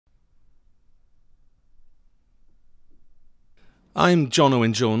I'm John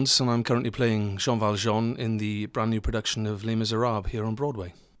Owen-Jones, and I'm currently playing Jean Valjean in the brand new production of Les Miserables here on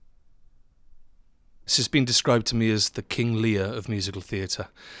Broadway. This has been described to me as the King Lear of musical theatre,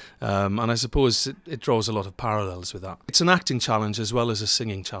 and I suppose it draws a lot of parallels with that. It's an acting challenge as well as a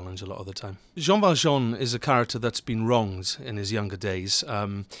singing challenge a lot of the time. Jean Valjean is a character that's been wronged in his younger days.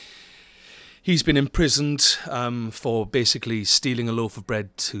 He's been imprisoned for basically stealing a loaf of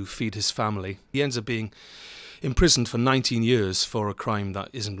bread to feed his family. He ends up being imprisoned for 19 years for a crime that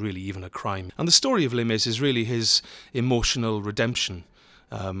isn't really even a crime. And the story of Les Mis is really his emotional redemption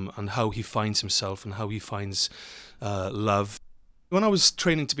and how he finds himself and how he finds love. When I was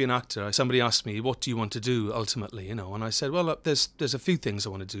training to be an actor, somebody asked me, what do you want to do ultimately, and I said, well, there's a few things I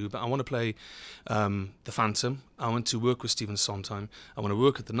want to do, but I want to play The Phantom, I want to work with Stephen Sondheim, I want to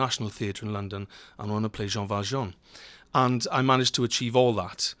work at the National Theatre in London, and I want to play Jean Valjean. And I managed to achieve all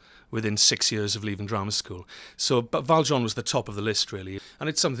that within 6 years of leaving drama school. But Valjean was the top of the list, really, and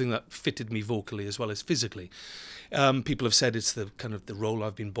it's something that fitted me vocally as well as physically. People have said it's the role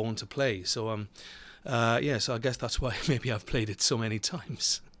I've been born to play, so so I guess that's why maybe I've played it so many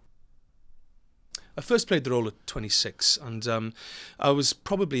times. I first played the role at 26, and I was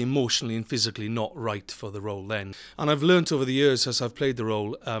probably emotionally and physically not right for the role then. And I've learnt over the years as I've played the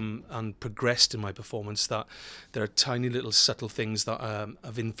role and progressed in my performance that there are tiny little subtle things that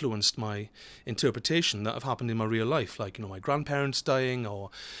have influenced my interpretation that have happened in my real life, like my grandparents dying,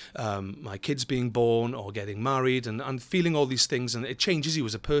 or my kids being born, or getting married, and feeling all these things, and it changes you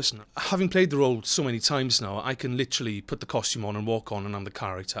as a person. Having played the role so many times now, I can literally put the costume on and walk on and I'm the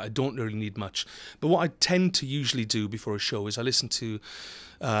character. I don't really need much. But what I tend to usually do before a show is I listen to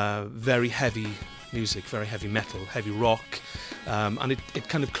very heavy music, very heavy metal, heavy rock, and it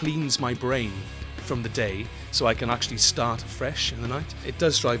kind of cleans my brain from the day so I can actually start afresh in the night. It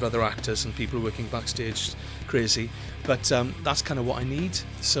does drive other actors and people working backstage crazy, but that's kind of what I need.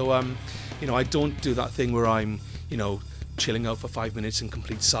 So, I don't do that thing where I'm, chilling out for 5 minutes in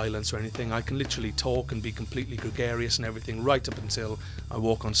complete silence or anything. I can literally talk and be completely gregarious and everything right up until I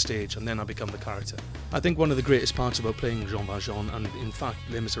walk on stage, and then I become the character. I think one of the greatest parts about playing Jean Valjean, and in fact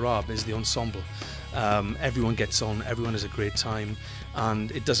Les Miserables, is the ensemble. Everyone gets on, everyone has a great time,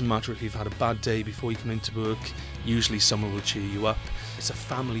 and it doesn't matter if you've had a bad day before you come into work, usually someone will cheer you up. It's a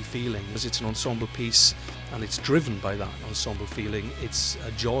family feeling, because it's an ensemble piece and it's driven by that ensemble feeling. It's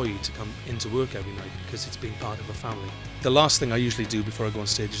a joy to come into work every night because it's being part of a family. The last thing I usually do before I go on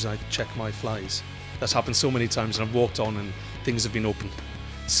stage is I check my flies. That's happened so many times, and I've walked on and things have been open.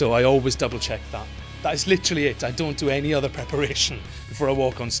 So I always double check that. That is literally it. I don't do any other preparation before I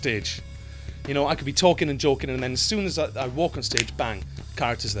walk on stage. I could be talking and joking, and then as soon as I walk on stage, bang,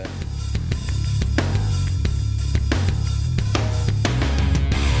 character's there.